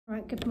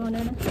Right, good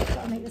morning. I've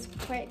got to make this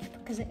quick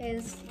because it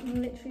is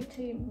literally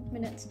 2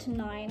 minutes to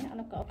 9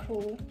 and I've got a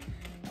call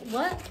at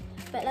work.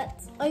 But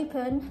let's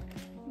open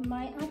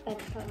my advent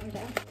calendar.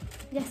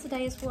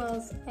 Yesterday's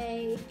was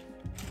a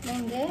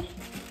reindeer.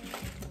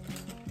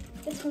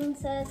 This one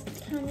says,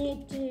 can you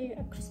do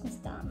a Christmas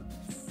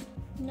dance?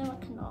 No, I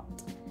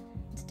cannot.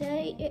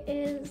 Today it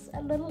is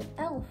a little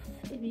elf,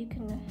 if you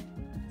can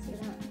see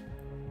that.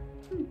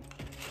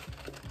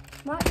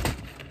 Right,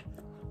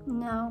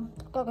 now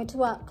I've got to go to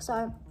work,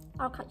 so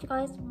I'll catch you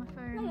guys on my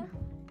phone. Later.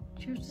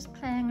 She was just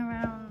playing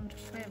around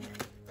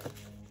with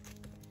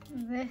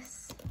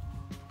this.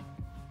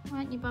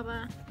 Aren't you,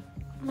 Bubba?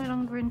 No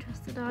longer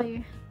interested, are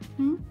you?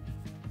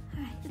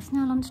 Alright, it's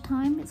now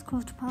lunchtime. It's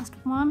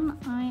 1:15.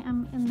 I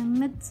am in the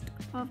midst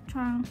of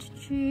trying to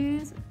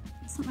choose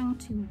something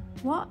to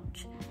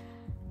watch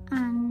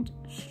and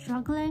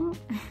struggling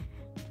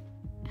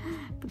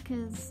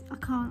because I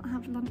can't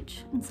have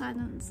lunch in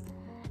silence.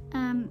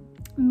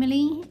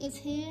 Millie is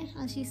here,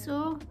 as you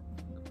saw.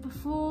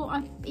 Before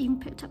I even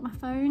picked up my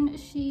phone,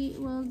 she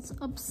was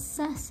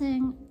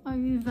obsessing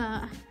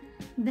over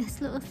this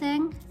little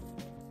thing.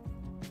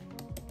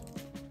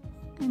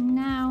 And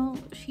now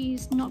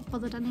she's not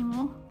bothered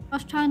anymore. I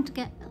was trying to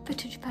get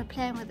footage of her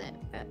playing with it,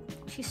 but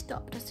she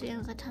stopped as soon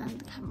as I turned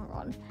the camera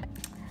on.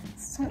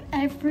 So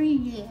every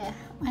year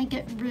I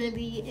get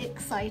really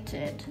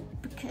excited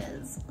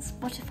because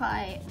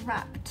Spotify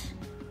Wrapped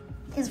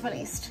is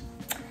released.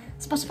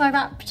 Spotify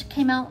Wrapped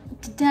came out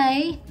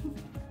today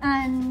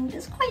and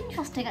it's quite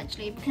interesting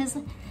actually because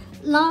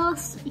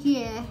last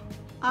year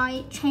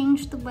I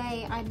changed the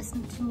way I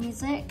listen to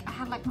music. I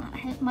have like my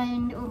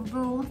own little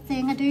rule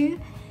thing I do,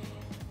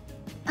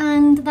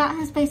 and that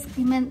has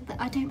basically meant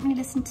that I don't really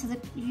listen to the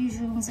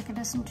usual music I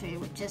listen to,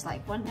 which is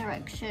like One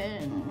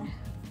Direction,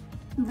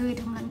 Louis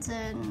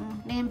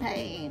Tomlinson, Liam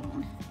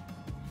Payne,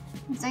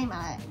 Zayn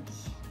Malik,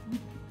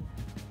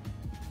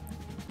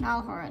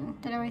 Niall Horan.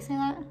 Did I already say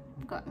that? I've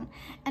forgotten.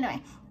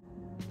 Anyway,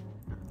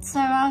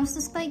 so I was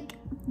just like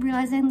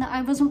realizing that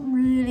I wasn't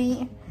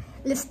really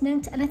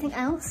listening to anything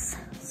else.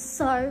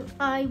 So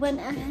I went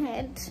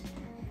ahead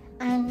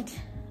and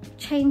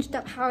changed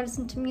up how I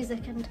listen to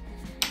music, and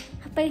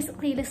I've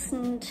basically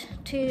listened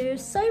to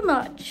so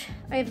much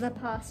over the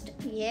past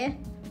year.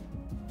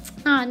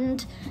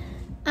 And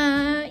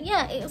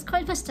yeah, it was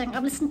quite interesting.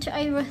 I've listened to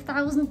over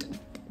 1,000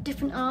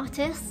 different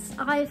artists.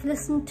 I've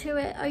listened to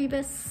it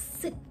over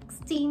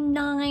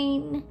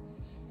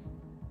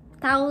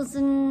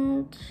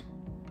 69,000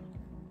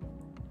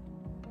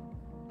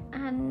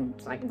 and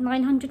like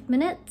 900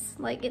 minutes.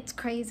 Like, it's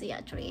crazy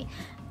actually.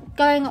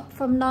 Going up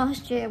from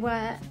last year,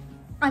 where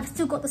I've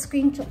still got the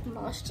screenshot from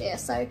last year,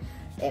 so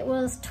it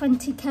was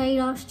 20k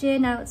last year,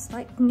 now it's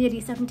like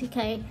nearly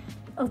 70k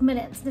of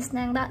minutes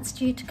listening. That's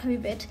due to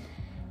COVID,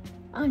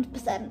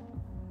 100%.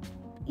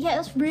 Yeah,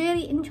 it's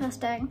really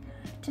interesting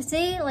to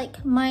see.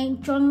 Like, my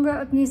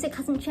genre of music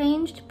hasn't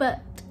changed, but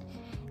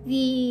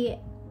the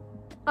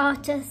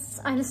artists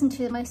I listen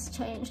to the most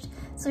changed.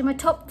 So my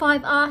top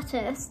 5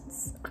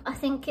 artists, I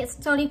think it's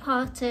Dolly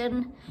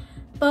Parton,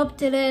 Bob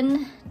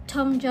Dylan,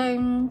 Tom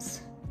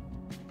Jones,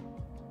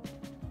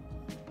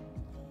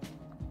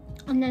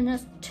 and then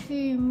there's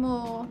 2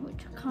 more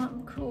which I can't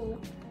recall.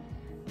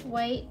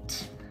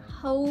 Wait,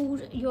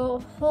 hold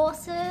your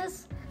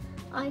horses.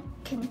 I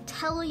can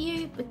tell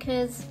you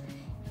because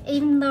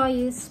even though I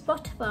use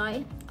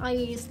Spotify, I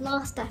use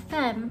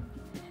Last.fm,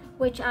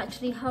 which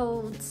actually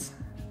holds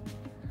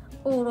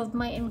all of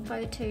my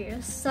info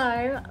too.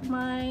 So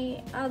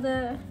my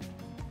other,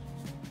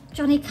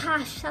 Johnny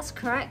Cash, that's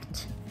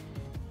correct,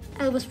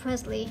 Elvis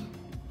Presley,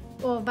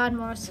 or Van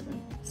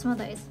Morrison, some of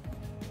those.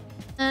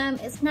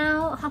 It's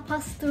now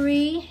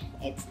 3:30.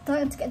 It's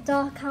starting to get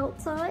dark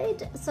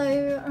outside, so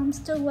I'm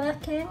still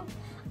working.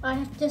 I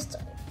have just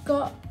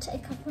got a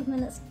couple of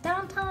minutes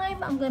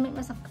downtime. I'm going to make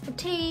myself a cup of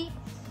tea.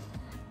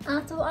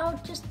 I thought I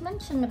would just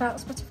mention about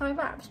Spotify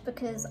Wrapped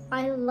because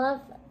I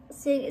love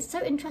seeing, it's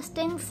so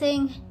interesting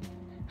seeing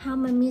how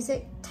my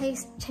music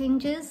taste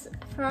changes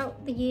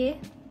throughout the year.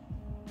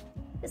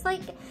 It's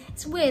like,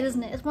 it's weird,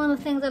 isn't it? It's one of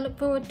the things I look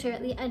forward to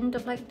at the end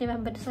of like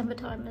November, December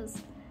time,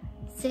 is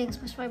seeing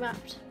Spotify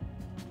Wrapped.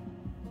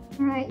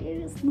 Right,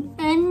 it is the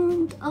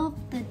end of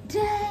the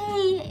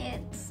day.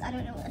 It's, I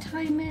don't know what the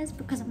time is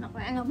because I'm not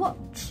wearing a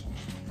watch.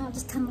 I'll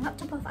just turn my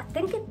laptop off. I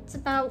think it's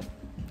about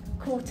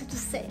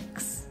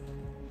 5:45,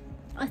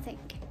 I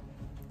think.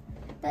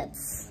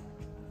 Let's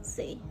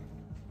see.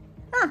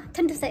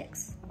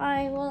 5:50.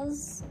 I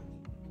was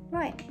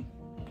right.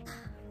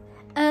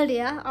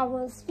 Earlier I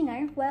was, you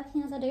know,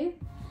 working as I do,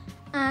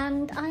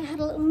 and I had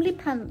a little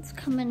millipant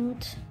come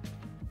and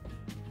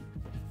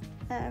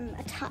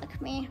attack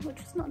me, which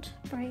was not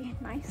very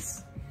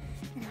nice.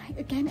 And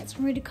again, it's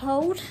really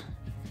cold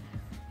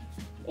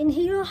in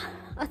here.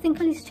 I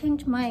think I need to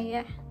change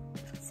my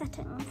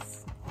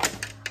settings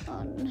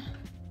on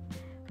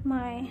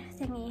my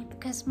thingy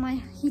because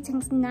my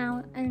heating's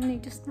now only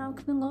just now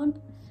coming on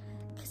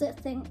because it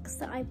thinks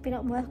that I've been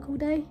at work all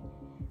day.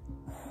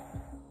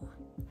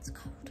 It's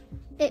cold.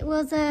 It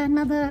was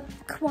another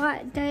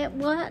quiet day at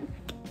work.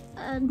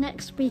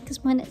 next week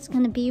is when it's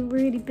going to be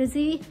really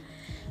busy.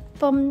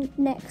 From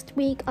next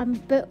week I'm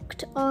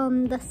booked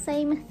on the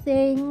same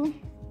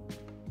thing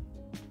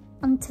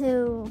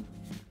until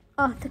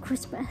after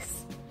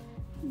Christmas,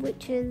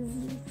 which is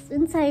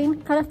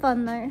insane. Kind of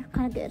fun though,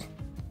 kind of good.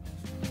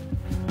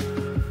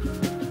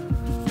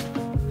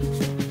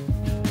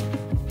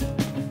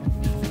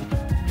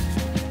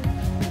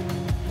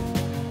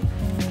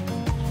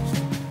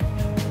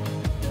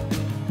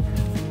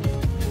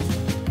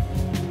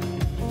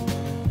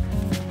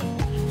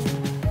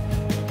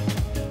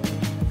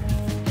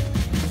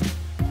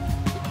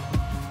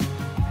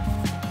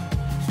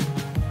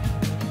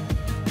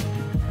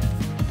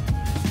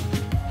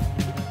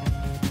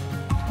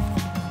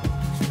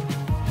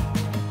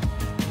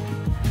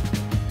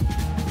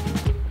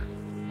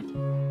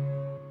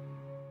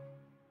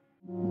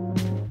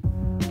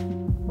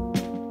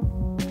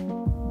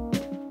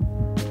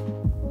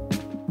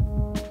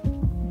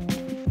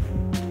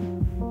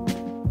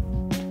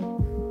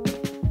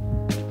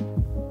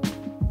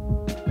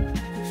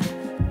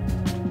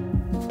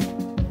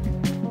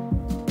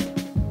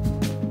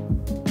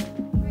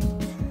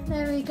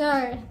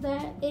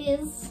 There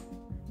is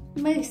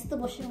most of the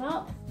washing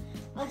up.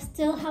 I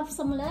still have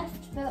some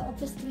left, but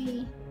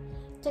obviously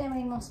don't have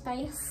any more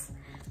space.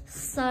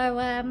 So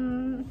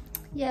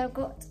yeah, I've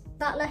got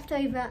that left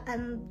over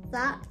and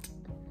that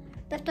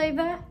left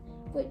over,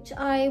 which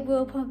I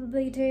will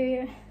probably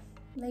do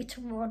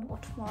later on or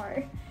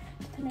tomorrow,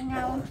 depending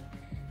how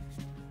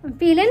I'm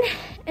feeling.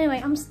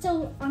 Anyway,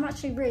 I'm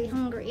actually really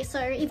hungry,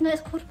 so even though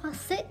it's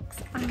 6:15,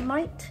 I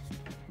might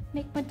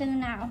make my dinner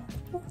now,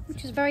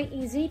 which is very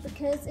easy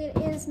because it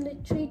is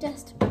literally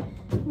just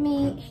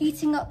me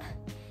heating up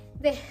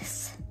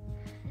this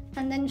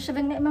and then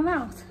shoving it in my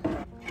mouth.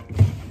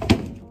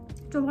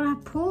 Do I want to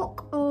have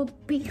pork or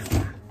beef?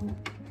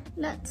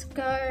 Let's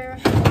go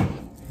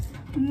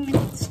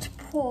minced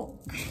pork.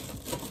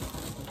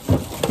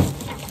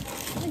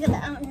 I'll get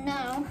that out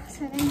now,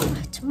 so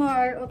then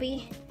tomorrow it'll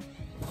be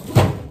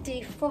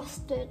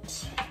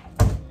defrosted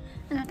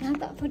and I can have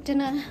that for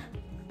dinner.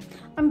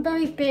 I'm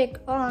very big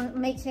on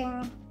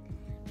making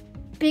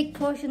big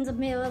portions of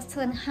meals to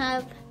then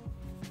have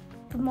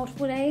for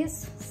multiple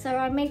days. So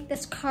I made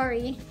this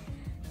curry,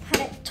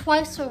 had it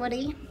twice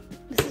already.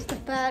 This is the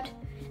third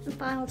and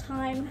final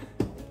time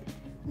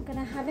I'm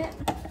gonna have it.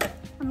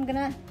 I'm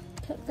gonna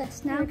cook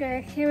this now. Here we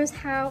go. Here is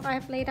how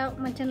I've laid out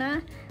my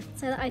dinner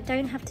so that I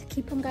don't have to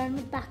keep on going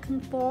back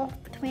and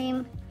forth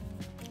between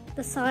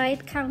the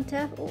side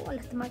counter. Oh, I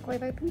left the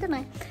microwave open,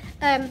 didn't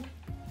I?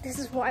 This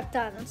is what I've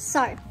done.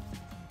 So,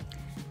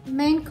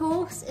 main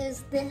course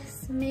is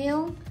this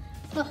meal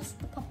plus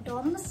the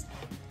poppadoms,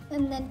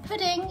 and then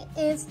pudding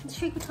is the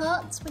sugar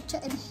tarts, which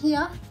are in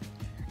here,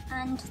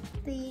 and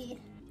the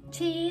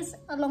cheese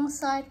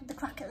alongside the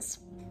crackers.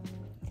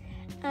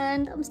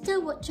 And I'm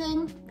still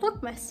watching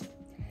Vlogmas.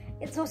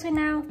 It's also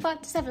now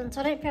 5 to 7,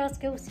 so I don't feel as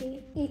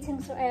guilty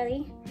eating so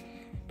early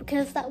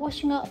because that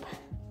washing up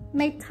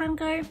made time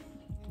go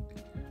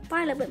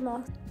by a little bit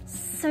more.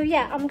 So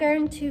yeah, I'm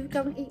going to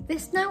go and eat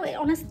this now. It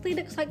honestly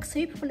looks like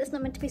soup, but it's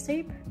not meant to be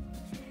soup.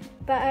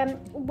 But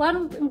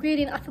one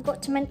ingredient I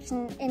forgot to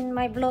mention in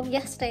my vlog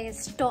yesterday is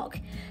stock.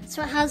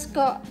 So it has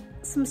got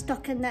some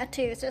stock in there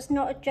too. So it's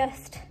not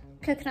just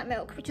coconut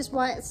milk, which is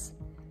why it's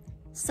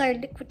so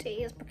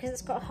liquidy, is because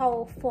it's got a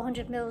whole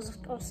 400 mils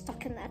of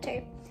stock in there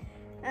too.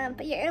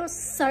 But yeah, it was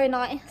so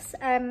nice.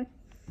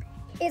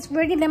 It's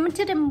really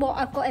limited in what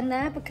I've got in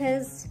there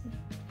because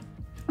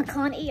I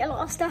can't eat a lot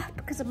of stuff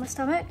because of my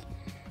stomach.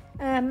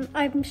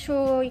 I'm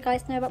sure you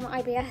guys know about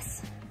my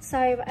IBS,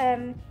 so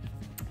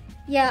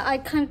yeah, I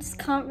kind of just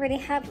can't really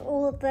have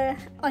all of the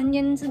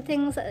onions and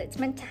things that it's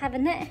meant to have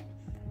in it.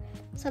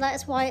 So that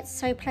is why it's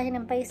so plain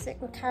and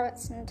basic with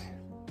carrots and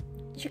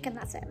chicken,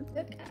 that's it.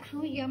 Look at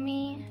how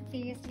yummy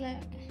these look.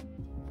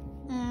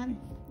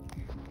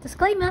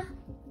 Disclaimer,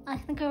 I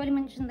think I already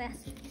mentioned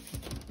this,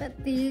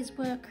 but these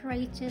were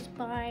created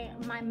by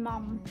my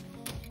mum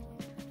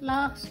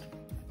last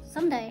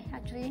Sunday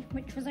actually,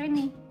 which was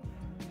only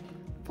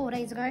 4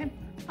 days ago.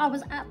 I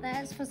was at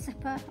theirs for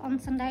supper on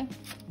Sunday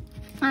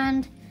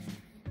and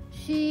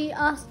she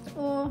asked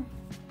or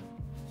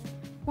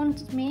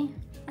wanted me,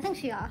 I think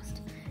she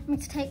asked me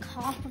to take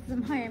half of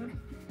them home,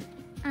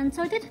 and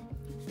so I did.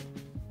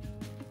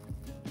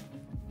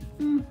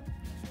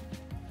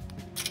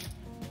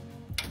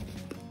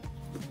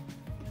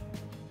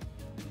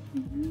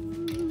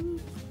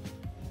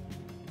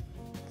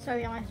 So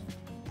nice.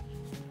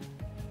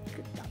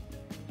 Good stuff.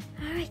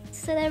 Alright,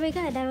 so there we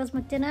go. There was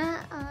my dinner.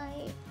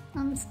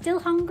 I'm still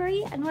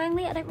hungry,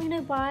 annoyingly. I don't really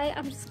know why.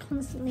 I'm just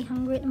constantly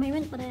hungry at the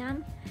moment, but I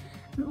am.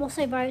 I'm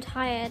also very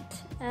tired.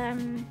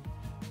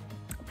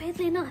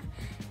 Weirdly enough,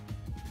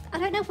 I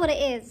don't know what it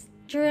is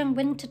during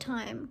winter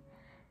time.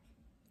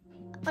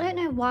 I don't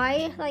know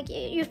why. Like,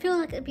 you feel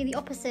like it'd be the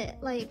opposite.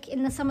 Like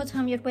in the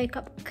summertime, you'd wake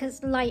up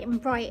because light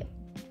and bright,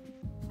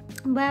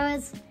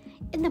 whereas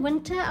in the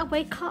winter, I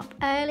wake up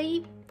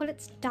early, but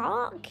it's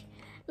dark.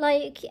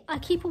 Like, I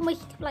keep on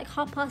waking up like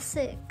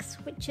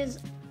 6:30, which is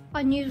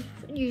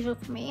unusual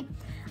for me.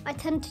 I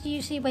tend to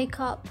usually wake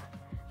up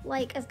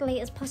like as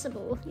late as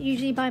possible,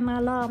 usually by my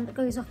alarm that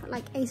goes off at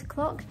like 8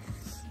 o'clock,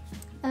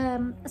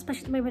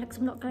 especially at the moment because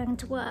I'm not going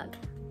into work.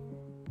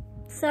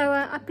 So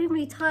I've been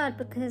really tired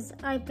because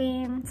I've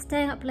been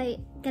staying up late,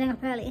 getting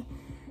up early.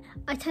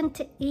 I tend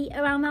to eat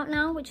around that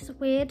now, which is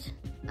weird.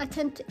 I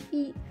tend to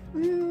eat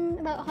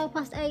about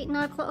 8:30,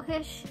 9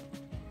 o'clock-ish.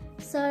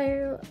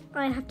 So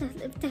I have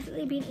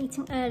definitely been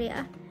eating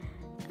earlier.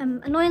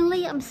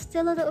 Annoyingly, I'm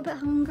still a little bit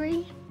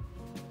hungry,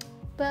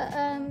 but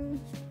I'm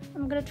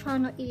gonna try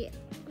not eat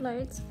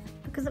loads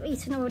because I've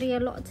eaten already a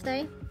lot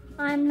today.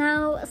 I'm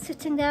now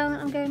sitting down.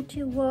 I'm going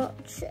to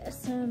watch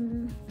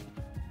some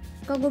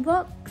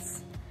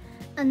Gogglebox,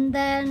 and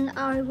then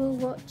I will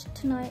watch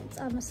tonight's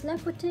I'm a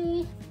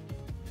Celebrity.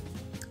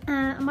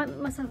 I might make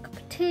myself a cup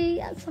of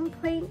tea at some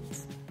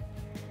point,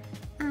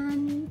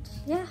 and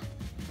yeah,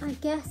 I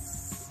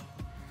guess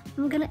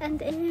I'm gonna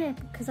end it here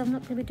because I'm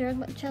not gonna be doing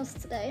much else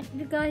today. If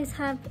you guys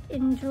have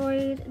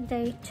enjoyed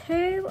day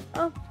 2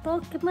 of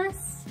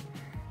Vlogmas,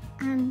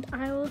 and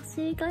I will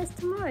see you guys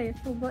tomorrow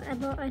for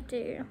whatever I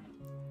do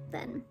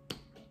then.